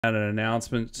Add an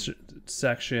announcement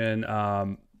section.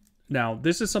 Now,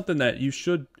 this is something that you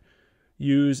should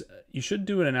use. You should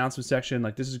do an announcement section.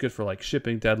 Like, this is good for like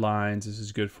shipping deadlines. This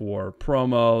is good for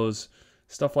promos,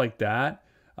 stuff like that.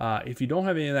 If you don't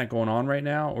have any of that going on right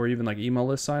now, or even like email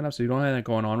list signups, so you don't have that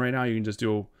going on right now, you can just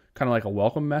do kind of like a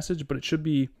welcome message, but it should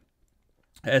be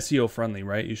SEO friendly,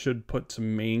 right? You should put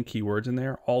some main keywords in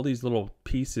there. All these little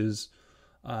pieces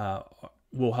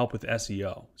will help with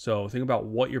SEO. So think about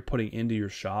what you're putting into your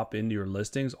shop, into your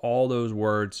listings. All those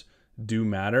words do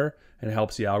matter, and it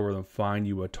helps the algorithm find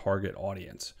you a target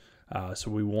audience.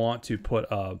 So we want to put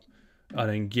an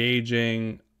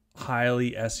engaging,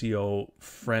 highly SEO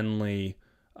friendly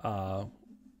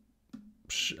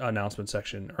announcement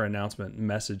section or announcement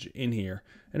message in here.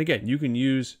 And again, you can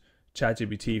use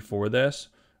ChatGPT for this,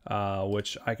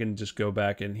 which I can just go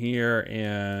back in here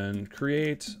and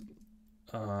create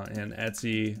an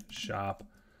Etsy shop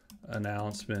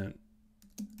announcement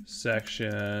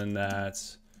section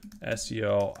that's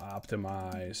SEO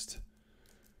optimized,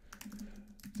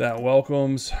 that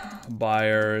welcomes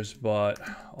buyers but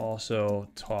also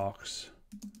talks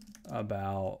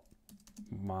about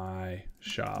my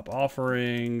shop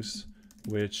offerings,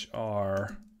 which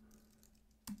are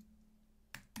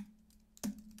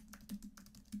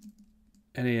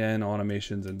NAN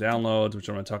automations and downloads, which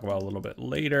I'm going to talk about a little bit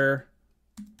later,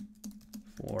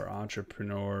 for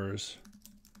entrepreneurs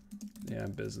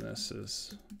and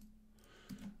businesses.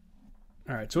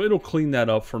 All right, so it'll clean that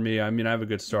up for me. I mean, I have a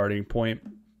good starting point,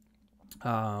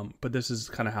 but this is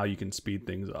kind of how you can speed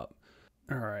things up.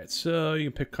 All right, so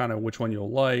you can pick kind of which one you'll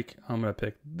like. I'm going to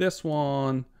pick this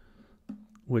one,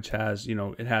 which has,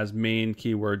 it has main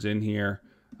keywords in here,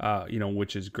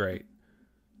 which is great.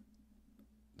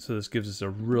 So this gives us a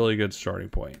really good starting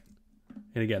point.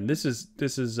 And again, this is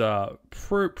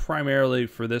primarily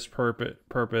for this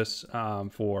purpose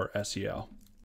for SEO.